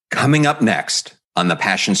Coming up next on the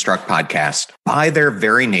Passion Struck podcast, by their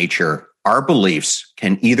very nature, our beliefs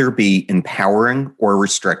can either be empowering or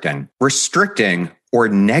restricting. Restricting or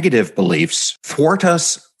negative beliefs thwart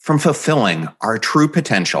us from fulfilling our true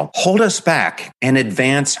potential, hold us back, and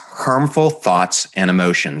advance harmful thoughts and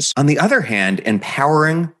emotions. On the other hand,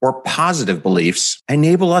 empowering or positive beliefs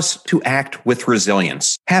enable us to act with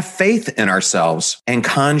resilience, have faith in ourselves, and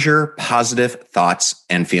conjure positive thoughts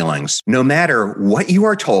and feelings. No matter what you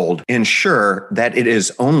are told, ensure that it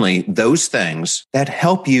is only those things that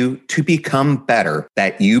help you to become better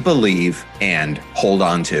that you believe and hold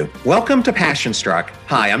on to. Welcome to Passion Struck.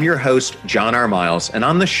 Hi, I'm your host, John R. Miles, and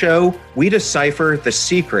on the show, we decipher the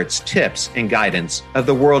secrets, tips, and guidance of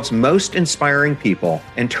the world's most inspiring people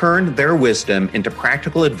and turn their wisdom into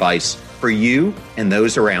practical advice for you and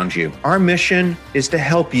those around you. Our mission is to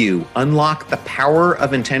help you unlock the power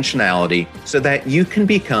of intentionality so that you can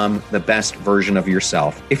become the best version of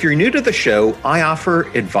yourself. If you're new to the show, I offer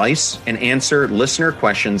advice and answer listener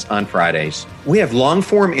questions on Fridays. We have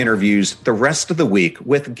long-form interviews the rest of the week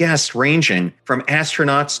with guests ranging from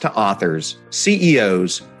astronauts to authors,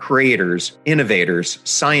 CEOs, creators, innovators,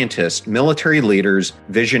 scientists, military leaders,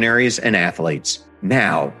 visionaries, and athletes.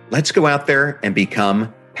 Now, let's go out there and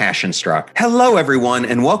become Passion Struck. Hello, everyone,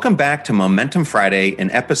 and welcome back to Momentum Friday in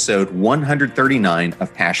episode 139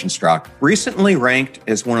 of Passion Struck, recently ranked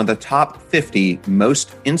as one of the top 50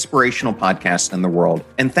 most inspirational podcasts in the world.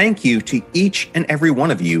 And thank you to each and every one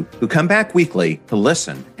of you who come back weekly to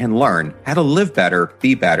listen and learn how to live better,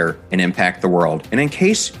 be better, and impact the world. And in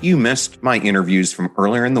case you missed my interviews from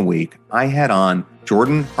earlier in the week, I had on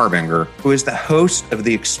Jordan Harbinger, who is the host of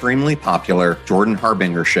the extremely popular Jordan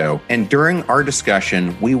Harbinger Show. And during our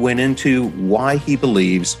discussion, we went into why he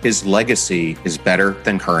believes his legacy is better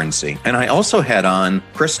than currency. And I also had on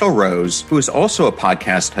Crystal Rose, who is also a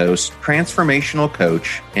podcast host, transformational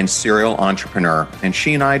coach, and serial entrepreneur. And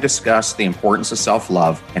she and I discussed the importance of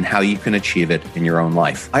self-love and how you can achieve it in your own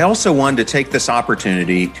life. I also wanted to take this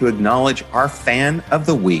opportunity to acknowledge our fan of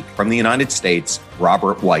the week from the United States,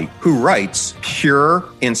 Robert White, who writes pure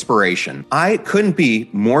inspiration. I couldn't be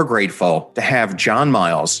more grateful to have John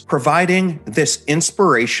Miles providing this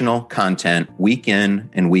inspirational content week in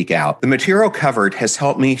and week out. The material covered has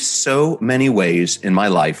helped me so many ways in my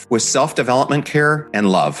life with self-development care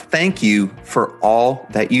and love. Thank you for all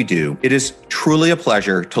that you do. It is truly a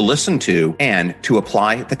pleasure to listen to and to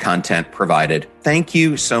apply the content provided. Thank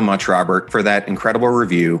you so much, Robert, for that incredible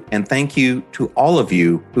review. And thank you to all of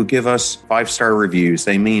you who give us 5-star reviews.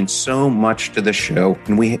 They mean so much to the show.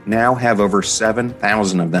 And we now have over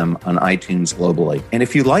 7,000 of them on iTunes globally. And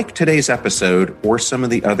if you like today's episode or some of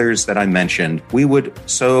the others that I mentioned, we would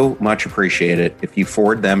so much appreciate it if you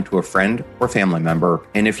forward them to a friend or family member.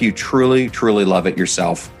 And if you truly, truly love it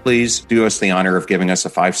yourself, please do us the honor of giving us a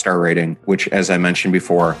 5-star rating, which, as I mentioned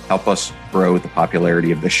before, help us grow the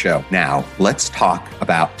popularity of the show. Now, let's talk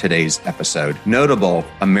about today's episode. Notable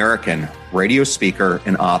American radio speaker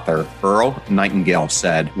and author Earl Nightingale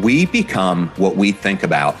said, "We become what we think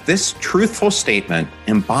about." This truthful statement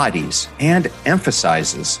embodies and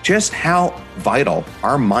emphasizes just how vital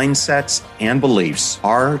our mindsets and beliefs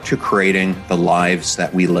are to creating the lives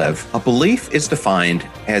that we live. A belief is defined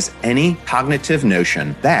as any cognitive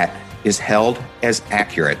notion that is held as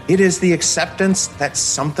accurate. It is the acceptance that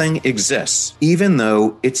something exists, even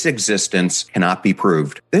though its existence cannot be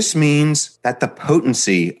proved. This means that the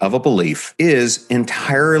potency of a belief is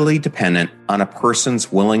entirely dependent on a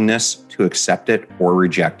person's willingness to accept it or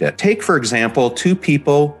reject it. Take, for example, two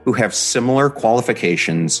people who have similar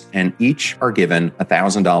qualifications and each are given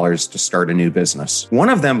 $1,000 to start a new business. One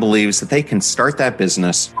of them believes that they can start that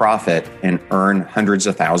business, profit, and earn hundreds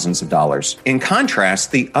of thousands of dollars. In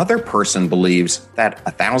contrast, the other person believes that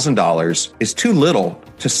 $1,000 is too little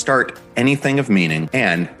to start anything of meaning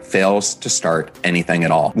and fails to start anything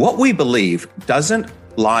at all. What we believe doesn't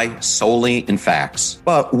lie solely in facts,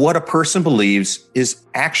 but what a person believes is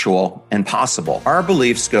actual and possible. Our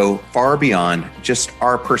beliefs go far beyond just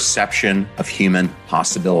our perception of human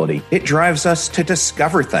possibility. It drives us to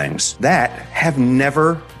discover things that have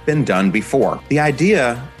never been done before. The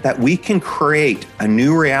idea that we can create a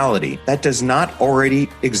new reality that does not already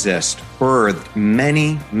exist birthed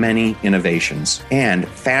many, many innovations and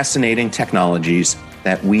fascinating technologies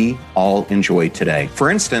that we all enjoy today. For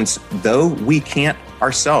instance, though we can't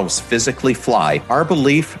ourselves physically fly, our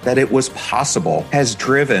belief that it was possible has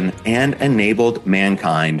driven and enabled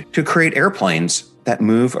mankind to create airplanes that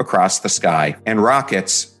move across the sky and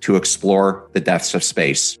rockets to explore the depths of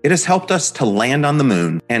space. It has helped us to land on the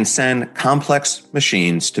moon and send complex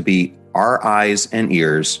machines to be our eyes and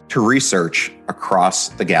ears to research across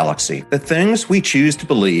the galaxy. The things we choose to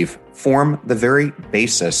believe form the very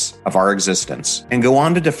basis of our existence and go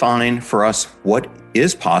on to define for us what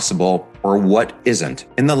is possible or what isn't.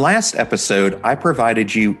 In the last episode, I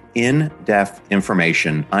provided you in-depth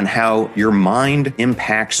information on how your mind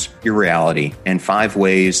impacts your reality and 5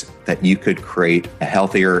 ways that you could create a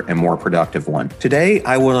healthier and more productive one. Today,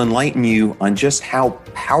 I will enlighten you on just how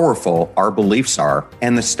powerful our beliefs are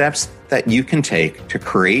and the steps that you can take to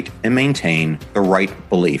create and maintain the right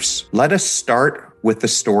beliefs. Let us start with the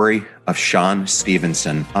story of Shawn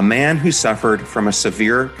Stevenson, a man who suffered from a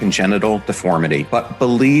severe congenital deformity, but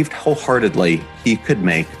believed wholeheartedly he could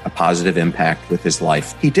make a positive impact with his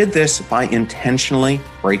life. He did this by intentionally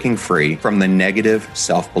breaking free from the negative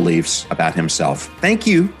self-beliefs about himself. Thank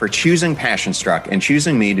you for choosing Passion Struck and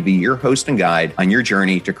choosing me to be your host and guide on your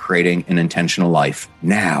journey to creating an intentional life.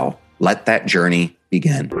 Now, let that journey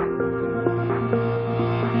begin.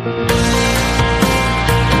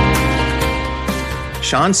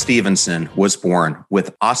 Shawn Stevenson was born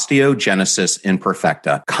with osteogenesis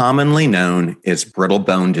imperfecta, commonly known as brittle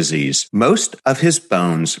bone disease. Most of his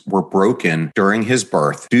bones were broken during his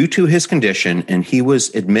birth due to his condition, and he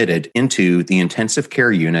was admitted into the intensive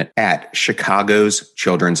care unit at Chicago's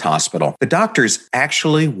Children's Hospital. The doctors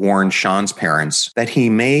actually warned Shawn's parents that he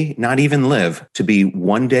may not even live to be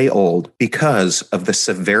 1 day old because of the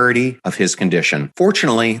severity of his condition.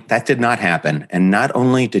 Fortunately, that did not happen, and not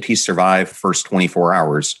only did he survive the first 24 hours,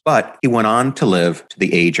 but he went on to live to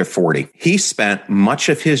the age of 40. He spent much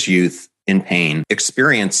of his youth in pain,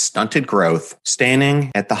 experienced stunted growth, standing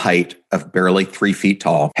at the height of barely 3 feet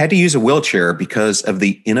tall, had to use a wheelchair because of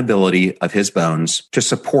the inability of his bones to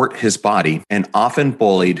support his body, and often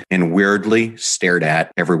bullied and weirdly stared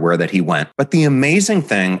at everywhere that he went. But the amazing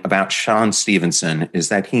thing about Shawn Stevenson is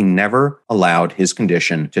that he never allowed his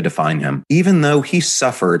condition to define him. Even though he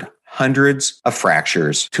suffered hundreds of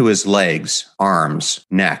fractures to his legs, arms,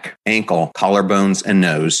 neck, ankle, collarbones, and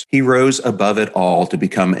nose, he rose above it all to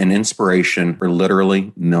become an inspiration for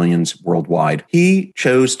literally millions worldwide. He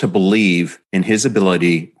chose to believe in his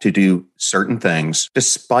ability to do certain things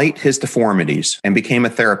despite his deformities and became a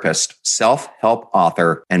therapist, self-help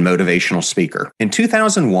author, and motivational speaker. In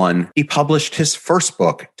 2001, he published his first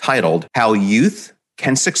book titled How Youth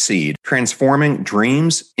Can Succeed, Transforming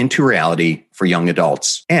Dreams into Reality for Young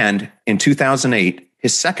Adults. And in 2008,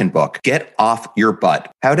 his second book, Get Off Your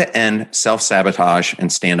Butt, How to End Self-Sabotage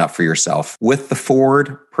and Stand Up for Yourself, with the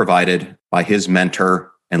foreword provided by his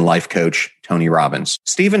mentor and life coach, Tony Robbins.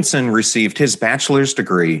 Stevenson received his bachelor's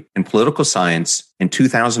degree in political science in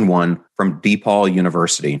 2001 from DePaul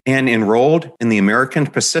University and enrolled in the American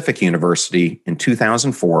Pacific University in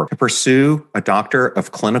 2004 to pursue a doctor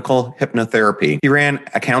of clinical hypnotherapy. He ran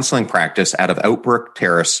a counseling practice out of Outbrook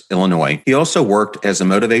Terrace, Illinois. He also worked as a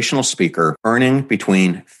motivational speaker, earning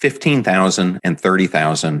between $15,000 and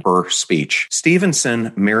 $30,000 per speech.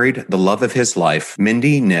 Stevenson married the love of his life,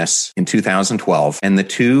 Mindy Niss, in 2012, and the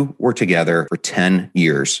two were together for 10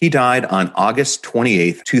 years. He died on August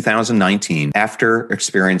 28th, 2019, after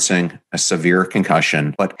experiencing a severe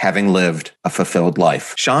concussion, but having lived a fulfilled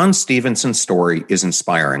life. Shawn Stevenson's story is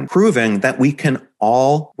inspiring, proving that we can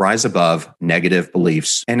all rise above negative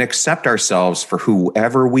beliefs and accept ourselves for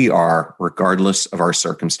whoever we are, regardless of our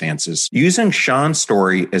circumstances. Using Shawn's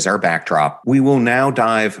story as our backdrop, we will now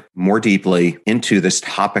dive more deeply into this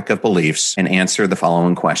topic of beliefs and answer the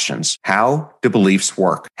following questions. How do beliefs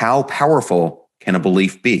work? How powerful can a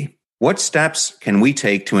belief be? What steps can we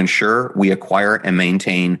take to ensure we acquire and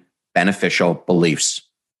maintain beneficial beliefs?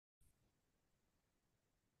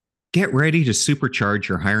 Get ready to supercharge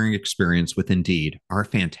your hiring experience with Indeed, our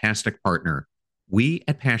fantastic partner. We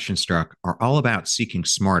at Passion Struck are all about seeking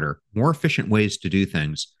smarter, more efficient ways to do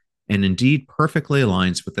things, and Indeed perfectly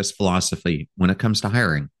aligns with this philosophy when it comes to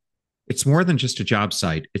hiring. It's more than just a job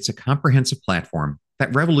site, it's a comprehensive platform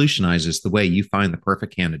that revolutionizes the way you find the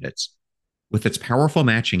perfect candidates. With its powerful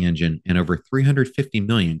matching engine and over 350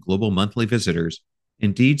 million global monthly visitors,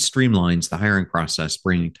 Indeed streamlines the hiring process,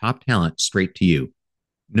 bringing top talent straight to you.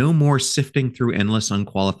 No more sifting through endless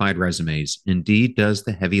unqualified resumes. Indeed does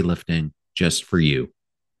the heavy lifting just for you.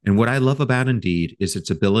 And what I love about Indeed is its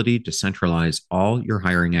ability to centralize all your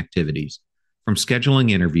hiring activities, from scheduling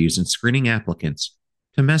interviews and screening applicants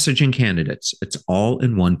to messaging candidates. It's all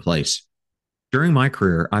in one place. During my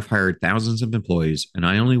career, I've hired thousands of employees, and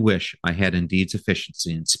I only wish I had Indeed's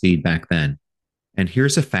efficiency and speed back then. And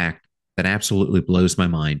here's a fact that absolutely blows my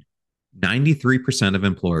mind. 93% of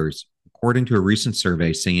employers, according to a recent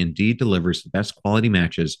survey, say Indeed delivers the best quality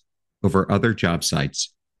matches over other job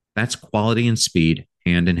sites. That's quality and speed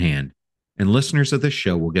hand in hand. And listeners of this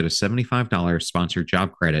show will get a $75 sponsored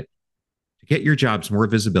job credit to get your jobs more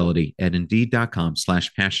visibility at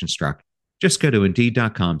Indeed.com/PassionStruck. Just go to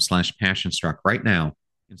Indeed.com/PassionStruck right now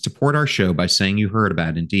and support our show by saying you heard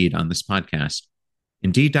about Indeed on this podcast.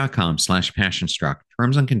 Indeed.com/PassionStruck.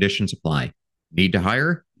 Terms and conditions apply. Need to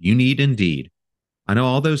hire? You need Indeed. I know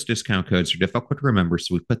all those discount codes are difficult to remember,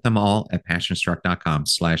 so we put them all at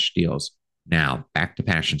PassionStruck.com/deals. Now, back to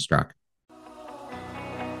PassionStruck.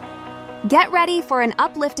 Get ready for an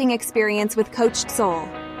uplifting experience with Coached Soul.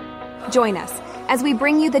 Join us as we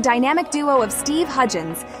bring you the dynamic duo of Steve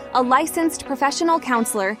Hudgens, a licensed professional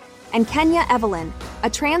counselor, and Kenya Evelyn, a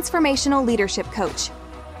transformational leadership coach.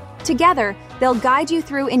 Together, they'll guide you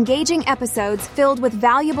through engaging episodes filled with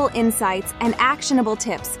valuable insights and actionable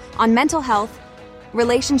tips on mental health,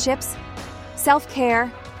 relationships,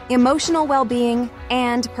 self-care, emotional well-being,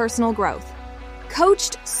 and personal growth.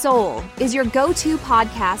 Coached Soul is your go-to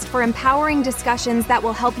podcast for empowering discussions that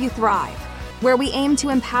will help you thrive, where we aim to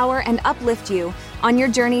empower and uplift you on your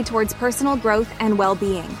journey towards personal growth and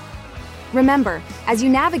well-being. Remember, as you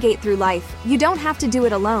navigate through life, you don't have to do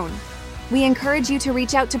it alone. We encourage you to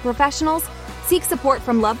reach out to professionals, seek support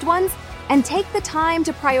from loved ones, and take the time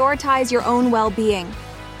to prioritize your own well-being.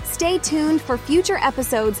 Stay tuned for future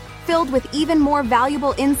episodes filled with even more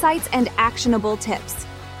valuable insights and actionable tips.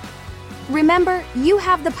 Remember, you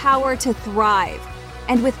have the power to thrive.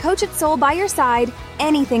 And with Coached Soul by your side,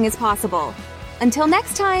 anything is possible. Until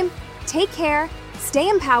next time, take care, stay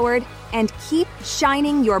empowered, and keep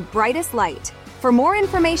shining your brightest light. For more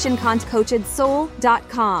information, contact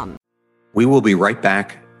CoachedSoul.com. We will be right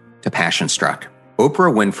back to Passion Struck.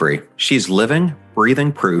 Oprah Winfrey, she's living,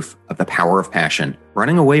 breathing proof of the power of passion,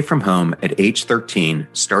 running away from home at age 13,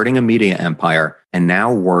 starting a media empire, and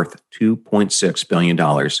now worth $2.6 billion.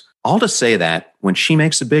 All to say that when she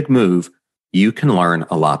makes a big move, you can learn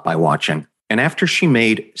a lot by watching. And after she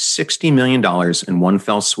made $60 million in one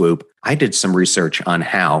fell swoop, I did some research on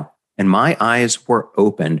how, and my eyes were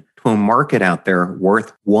opened to a market out there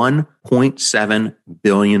worth $1.7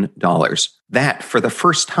 billion. That, for the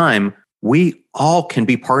first time, we all can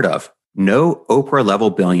be part of. No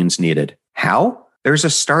Oprah-level billions needed. How? There's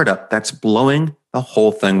a startup that's blowing the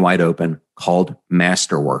whole thing wide open called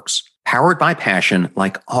Masterworks. Powered by passion,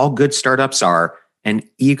 like all good startups are, and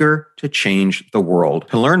eager to change the world.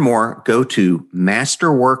 To learn more, go to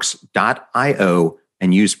masterworks.io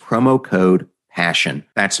and use promo code PASSION.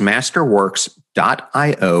 That's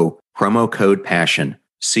masterworks.io, promo code PASSION.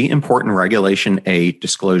 See important Regulation A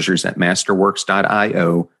disclosures at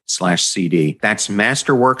masterworks.io/CD. That's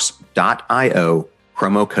masterworks.io,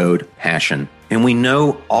 promo code PASSION. And we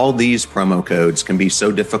know all these promo codes can be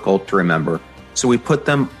so difficult to remember, so we put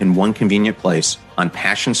them in one convenient place on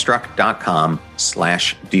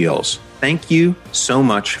passionstruck.com/deals. Thank you so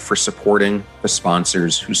much for supporting the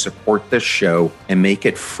sponsors who support this show and make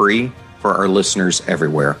it free for our listeners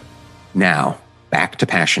everywhere. Now, back to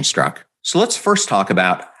Passion Struck. So let's first talk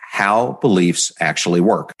about how beliefs actually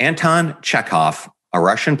work. Anton Chekhov, a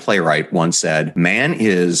Russian playwright, once said, "Man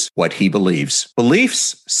is what he believes."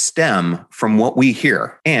 Beliefs stem from what we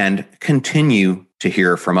hear and continue to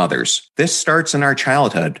hear from others. This starts in our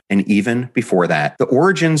childhood and even before that. The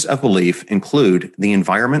origins of belief include the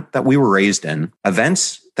environment that we were raised in,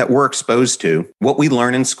 events that we're exposed to, what we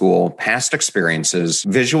learn in school, past experiences,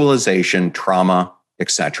 visualization, trauma,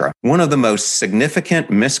 etc. One of the most significant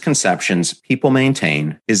misconceptions people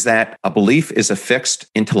maintain is that a belief is a fixed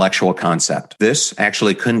intellectual concept. This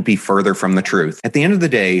actually couldn't be further from the truth. At the end of the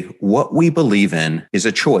day, what we believe in is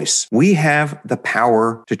a choice. We have the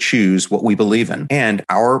power to choose what we believe in, and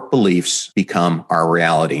our beliefs become our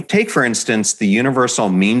reality. Take, for instance, the universal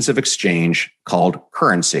means of exchange called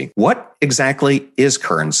currency. What exactly is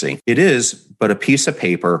currency? It is but a piece of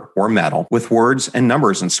paper or metal with words and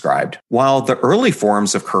numbers inscribed. While the early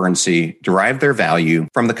forms of currency derived their value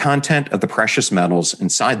from the content of the precious metals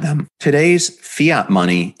inside them, today's fiat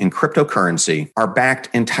money and cryptocurrency are backed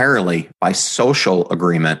entirely by social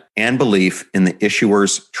agreement and belief in the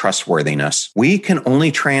issuer's trustworthiness. We can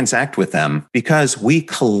only transact with them because we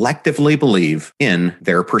collectively believe in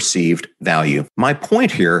their perceived value. My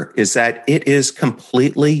point here is that it is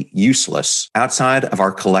completely useless outside of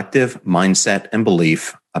our collective mindset and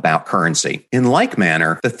belief about currency. In like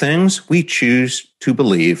manner, the things we choose to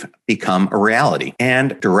believe become a reality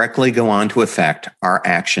and directly go on to affect our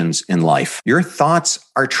actions in life. Your thoughts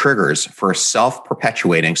are triggers for a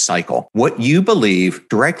self-perpetuating cycle. What you believe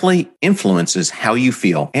directly influences how you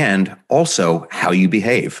feel and also how you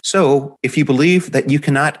behave. So if you believe that you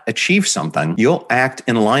cannot achieve something, you'll act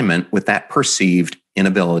in alignment with that perceived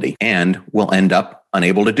inability and will end up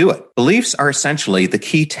unable to do it. Beliefs are essentially the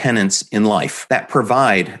key tenets in life that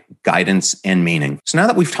provide guidance and meaning. So now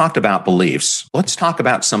that we've talked about beliefs, let's talk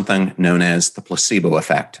about something known as the placebo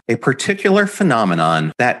effect. A particular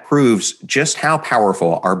phenomenon that proves just how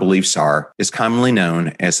powerful our beliefs are is commonly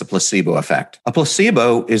known as the placebo effect. A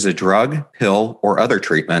placebo is a drug, pill, or other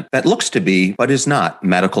treatment that looks to be but is not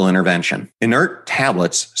medical intervention. Inert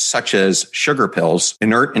tablets such as sugar pills,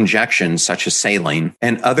 inert injections such as saline,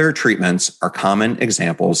 and other treatments are common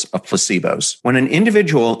examples of placebos. When an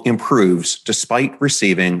individual improves despite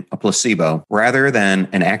receiving a placebo rather than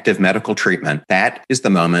an active medical treatment, that is the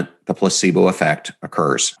moment the placebo effect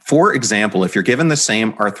occurs. For example, if you're given the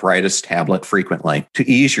same arthritis tablet frequently to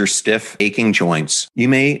ease your stiff, aching joints, you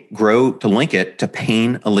may grow to link it to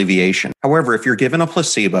pain alleviation. However, if you're given a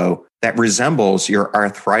placebo that resembles your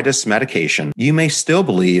arthritis medication, you may still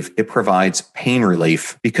believe it provides pain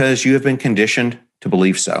relief because you have been conditioned to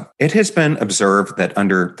believe so. It has been observed that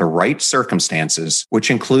under the right circumstances,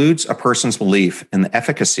 which includes a person's belief in the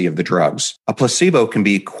efficacy of the drugs, a placebo can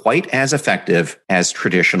be quite as effective as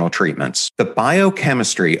traditional treatments. The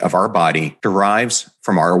biochemistry of our body derives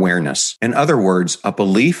from our awareness. In other words, a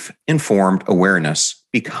belief-informed awareness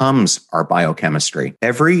becomes our biochemistry.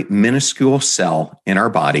 Every minuscule cell in our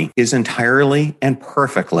body is entirely and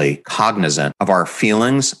perfectly cognizant of our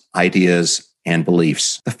feelings, ideas, and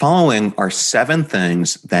beliefs. The following are 7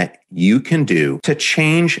 things that you can do to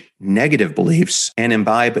change negative beliefs and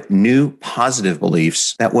imbibe new positive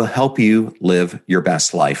beliefs that will help you live your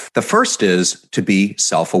best life. The first is to be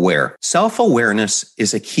self-aware. Self-awareness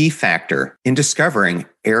is a key factor in discovering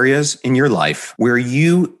areas in your life where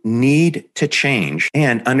you need to change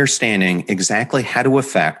and understanding exactly how to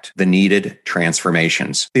affect the needed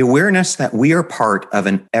transformations. The awareness that we are part of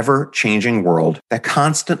an ever-changing world that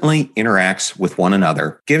constantly interacts with one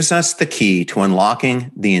another gives us the key to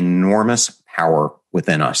unlocking the enormous power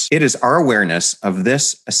within us. It is our awareness of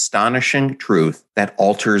this astonishing truth that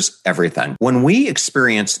alters everything. When we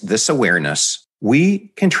experience this awareness,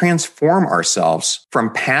 we can transform ourselves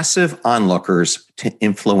from passive onlookers to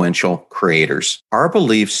influential creators. Our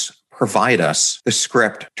beliefs provide us the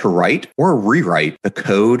script to write or rewrite the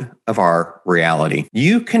code of our reality.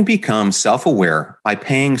 You can become self-aware by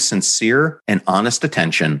paying sincere and honest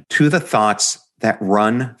attention to the thoughts that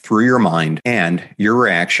run through your mind and your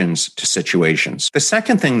reactions to situations. The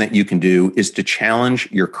second thing that you can do is to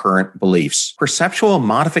challenge your current beliefs. Perceptual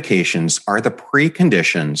modifications are the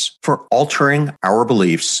preconditions for altering our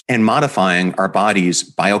beliefs and modifying our body's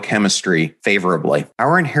biochemistry favorably.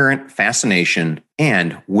 Our inherent fascination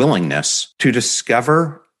and willingness to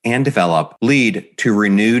discover and develop lead to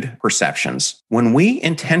renewed perceptions. When we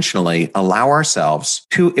intentionally allow ourselves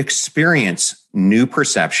to experience new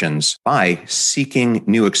perceptions by seeking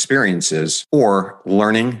new experiences or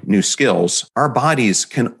learning new skills, our bodies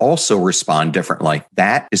can also respond differently.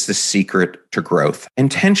 That is the secret to growth.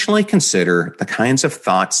 Intentionally consider the kinds of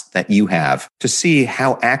thoughts that you have to see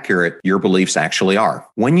how accurate your beliefs actually are.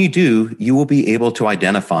 When you do, you will be able to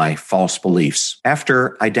identify false beliefs.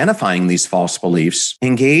 After identifying these false beliefs,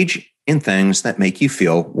 engage in things that make you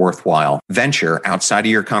feel worthwhile. Venture outside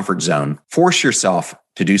of your comfort zone. Force yourself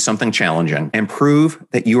to do something challenging and prove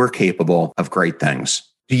that you are capable of great things.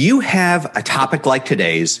 Do you have a topic like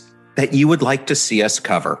today's that you would like to see us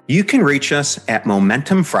cover? You can reach us at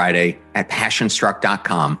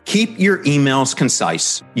momentumfriday@passionstruck.com. Keep your emails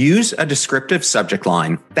concise. Use a descriptive subject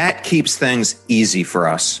line. That keeps things easy for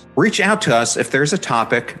us. Reach out to us if there's a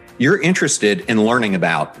topic you're interested in learning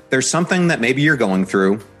about. There's something that maybe you're going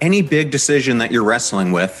through, any big decision that you're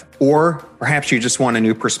wrestling with, or perhaps you just want a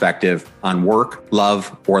new perspective on work,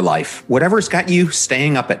 love, or life. Whatever's got you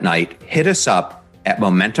staying up at night, hit us up at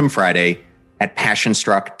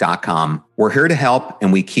momentumfriday@passionstruck.com. We're here to help,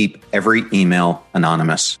 and we keep every email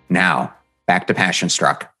anonymous. Now, back to Passion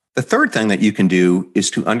Struck. The third thing that you can do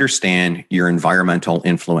is to understand your environmental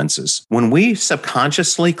influences. When we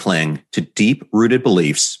subconsciously cling to deep-rooted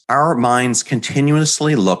beliefs, our minds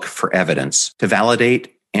continuously look for evidence to validate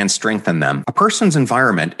and strengthen them. A person's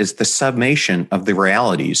environment is the summation of the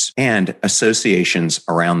realities and associations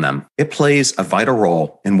around them. It plays a vital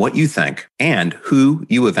role in what you think and who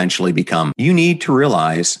you eventually become. You need to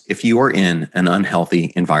realize if you are in an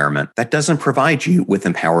unhealthy environment that doesn't provide you with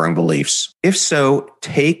empowering beliefs. If so,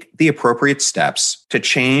 take the appropriate steps to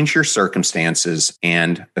change your circumstances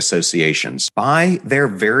and associations. By their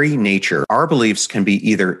very nature, our beliefs can be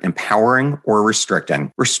either empowering or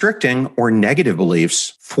restricting. Restricting or negative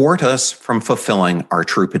beliefs thwart us from fulfilling our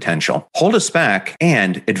true potential, hold us back,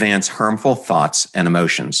 and advance harmful thoughts and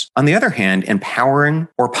emotions. On the other hand, empowering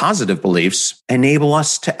or positive beliefs enable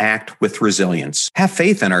us to act with resilience, have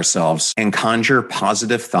faith in ourselves, and conjure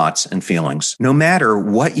positive thoughts and feelings. No matter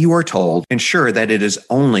what you are told, ensure that it is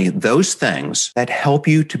only those things that help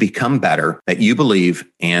you to become better that you believe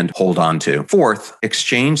and hold on to. Fourth,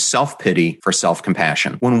 exchange self-pity for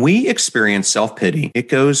self-compassion. When we experience self-pity, it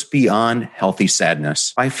goes beyond healthy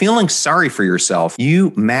sadness. By feeling sorry for yourself,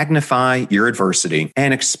 you magnify your adversity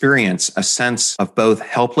and experience a sense of both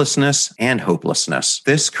helplessness and hopelessness.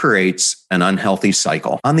 This creates an unhealthy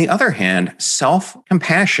cycle. On the other hand,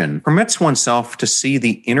 self-compassion permits oneself to see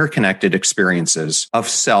the interconnected experiences of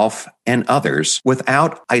self and others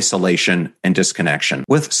without isolation and disconnection.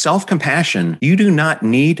 With self-compassion, you do not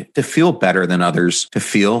need to feel better than others to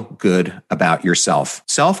feel good about yourself.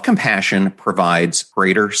 Self-compassion provides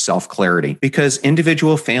greater self-clarity because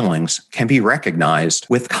individual failings can be recognized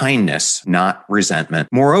with kindness, not resentment.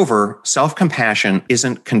 Moreover, self-compassion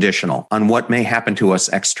isn't conditional on what may happen to us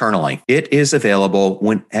externally. It is available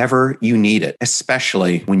whenever you need it,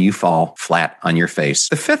 especially when you fall flat on your face.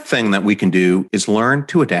 The fifth thing that we can do is learn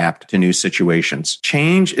to adapt to new situations.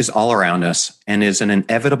 Change is all around us and is an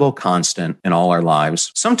inevitable constant in all our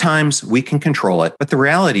lives. Sometimes we can control it, but the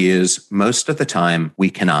reality is most of the time we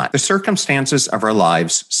cannot. The circumstances of our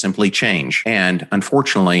lives simply change, and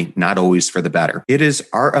unfortunately, not always for the better. It is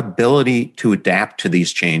our ability to adapt to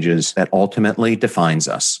these changes that ultimately defines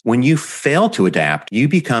us. When you fail to adapt, you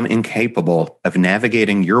become incapable of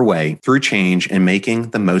navigating your way through change and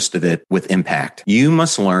making the most of it with impact. You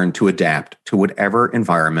must learn to adapt to whatever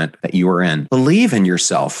environment that you are in. Believe in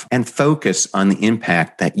yourself and focus on the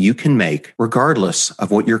impact that you can make regardless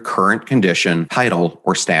of what your current condition, title,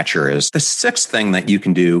 or stature is. The sixth thing that you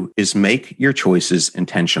can do is make your choices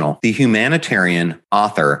intentional. The humanitarian,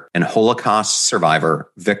 author, and Holocaust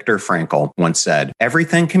survivor Viktor Frankl once said,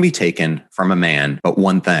 "Everything can be taken from a man, but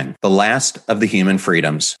one thing, the last of the human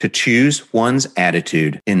freedoms, to choose one's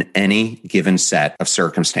attitude in any given set of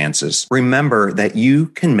circumstances." Remember that you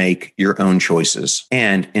can make your own choices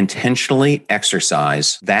and intentionally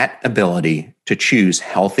exercise that ability to choose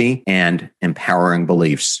healthy and empowering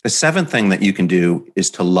beliefs. The seventh thing that you can do is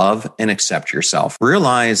to love and accept yourself.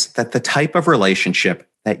 Realize that the type of relationship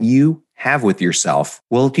that you have with yourself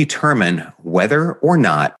will determine whether or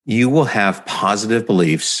not you will have positive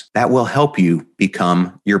beliefs that will help you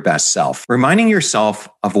become your best self. Reminding yourself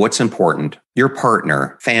of what's important, your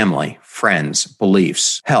partner, family, friends,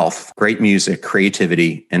 beliefs, health, great music,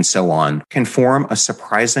 creativity, and so on, can form a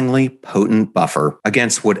surprisingly potent buffer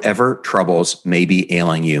against whatever troubles may be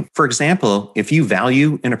ailing you. For example, if you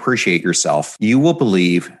value and appreciate yourself, you will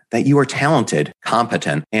believe that you are talented,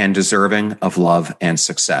 competent, and deserving of love and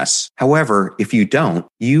success. However, if you don't,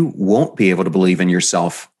 you won't be able to believe in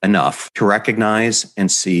yourself enough to recognize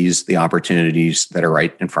and seize the opportunities that are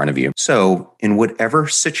right in front of you. So, in whatever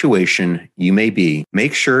situation you may be,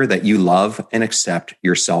 make sure that you love and accept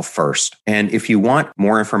yourself first. And if you want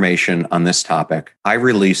more information on this topic, I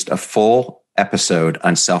released a full episode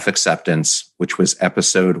on self-acceptance, which was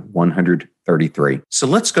episode 133. So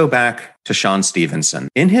let's go back to Shawn Stevenson.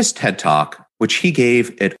 In his TED Talk, which he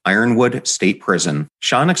gave at Ironwood State Prison,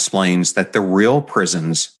 Shawn explains that the real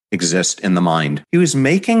prisons exist in the mind. He was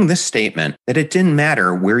making this statement that it didn't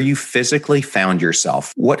matter where you physically found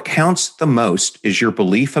yourself. What counts the most is your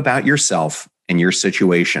belief about yourself and your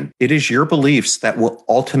situation. It is your beliefs that will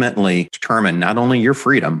ultimately determine not only your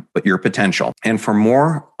freedom, but your potential. And for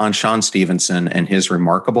more on Shawn Stevenson and his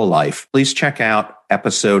remarkable life, please check out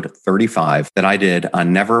episode 35 that I did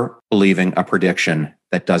on never believing a prediction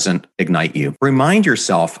that doesn't ignite you. Remind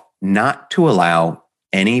yourself not to allow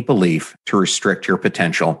any belief to restrict your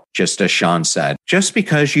potential, just as Shawn said. Just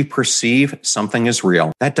because you perceive something as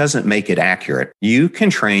real, that doesn't make it accurate. You can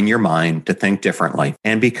train your mind to think differently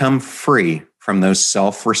and become free from those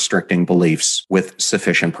self-restricting beliefs with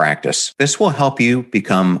sufficient practice. This will help you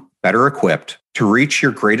become better equipped to reach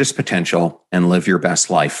your greatest potential and live your best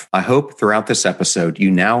life. I hope throughout this episode,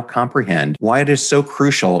 you now comprehend why it is so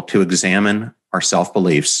crucial to examine our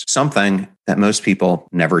self-beliefs, something that most people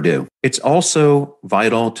never do. It's also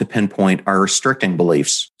vital to pinpoint our restricting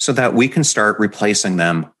beliefs so that we can start replacing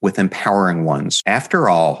them with empowering ones. After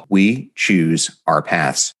all, we choose our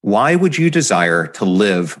paths. Why would you desire to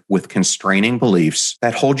live with constraining beliefs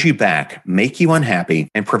that hold you back, make you unhappy,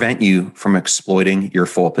 and prevent you from exploiting your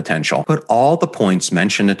full potential? Put all the points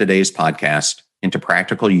mentioned in today's podcast into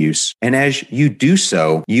practical use. And as you do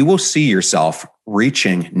so, you will see yourself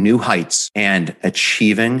reaching new heights and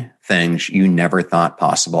achieving things you never thought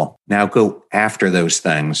possible. Now go after those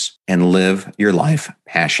things and live your life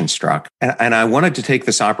passion struck. And I wanted to take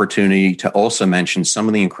this opportunity to also mention some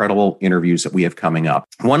of the incredible interviews that we have coming up.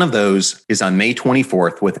 One of those is on May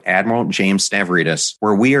 24th with Admiral James Stavridis,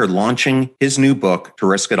 where we are launching his new book, To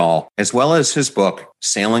Risk It All, as well as his book,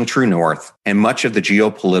 Sailing True North, and much of the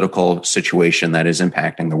geopolitical situation that is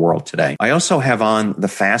impacting the world today. I also have on the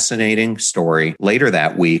fascinating story later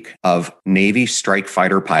that week of Navy strike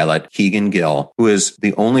fighter pilot Keegan Gill, who is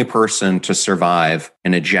the only person to survive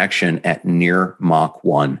an ejection at near Mach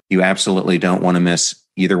 1. You absolutely don't want to miss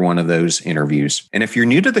either one of those interviews. And if you're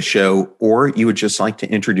new to the show, or you would just like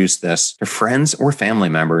to introduce this to friends or family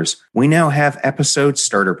members, we now have episode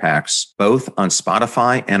starter packs, both on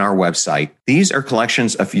Spotify and our website. These are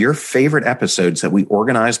collections of your favorite episodes that we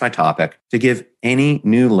organize by topic to give any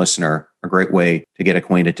new listener a great way to get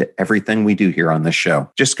acquainted to everything we do here on this show.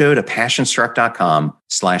 Just go to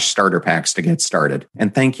passionstruck.com/starter packs to get started.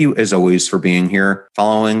 And thank you as always for being here,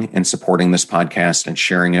 following and supporting this podcast and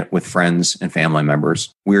sharing it with friends and family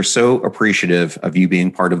members. We are so appreciative of you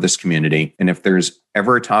being part of this community. And if there's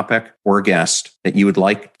ever a topic or a guest that you would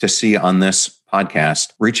like to see on this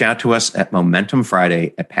podcast, reach out to us at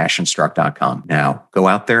momentumfriday@passionstruck.com. Now go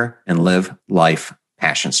out there and live life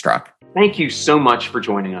passion struck. Thank you so much for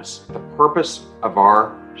joining us. The purpose of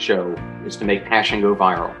our show is to make passion go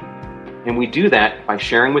viral. And we do that by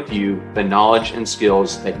sharing with you the knowledge and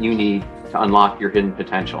skills that you need to unlock your hidden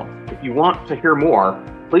potential. If you want to hear more,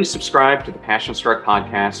 please subscribe to the Passion Struck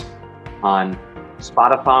podcast on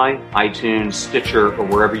Spotify, iTunes, Stitcher, or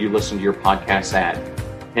wherever you listen to your podcasts at.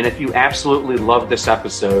 And if you absolutely love this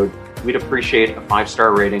episode, we'd appreciate a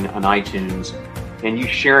 5-star rating on iTunes and you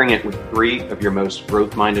sharing it with 3 of your most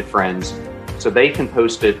growth-minded friends so they can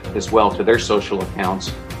post it as well to their social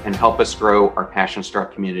accounts and help us grow our Passion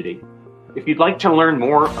Struck community. If you'd like to learn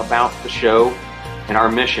more about the show and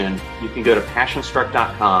our mission, you can go to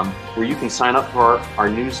passionstruck.com where you can sign up for our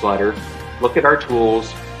newsletter, look at our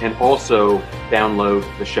tools, and also download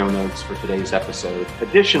the show notes for today's episode.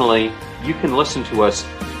 Additionally, you can listen to us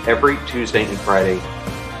every Tuesday and Friday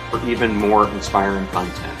for even more inspiring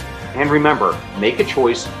content. And remember, make a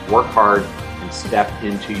choice, work hard, and step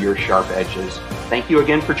into your sharp edges. Thank you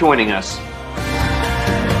again for joining us.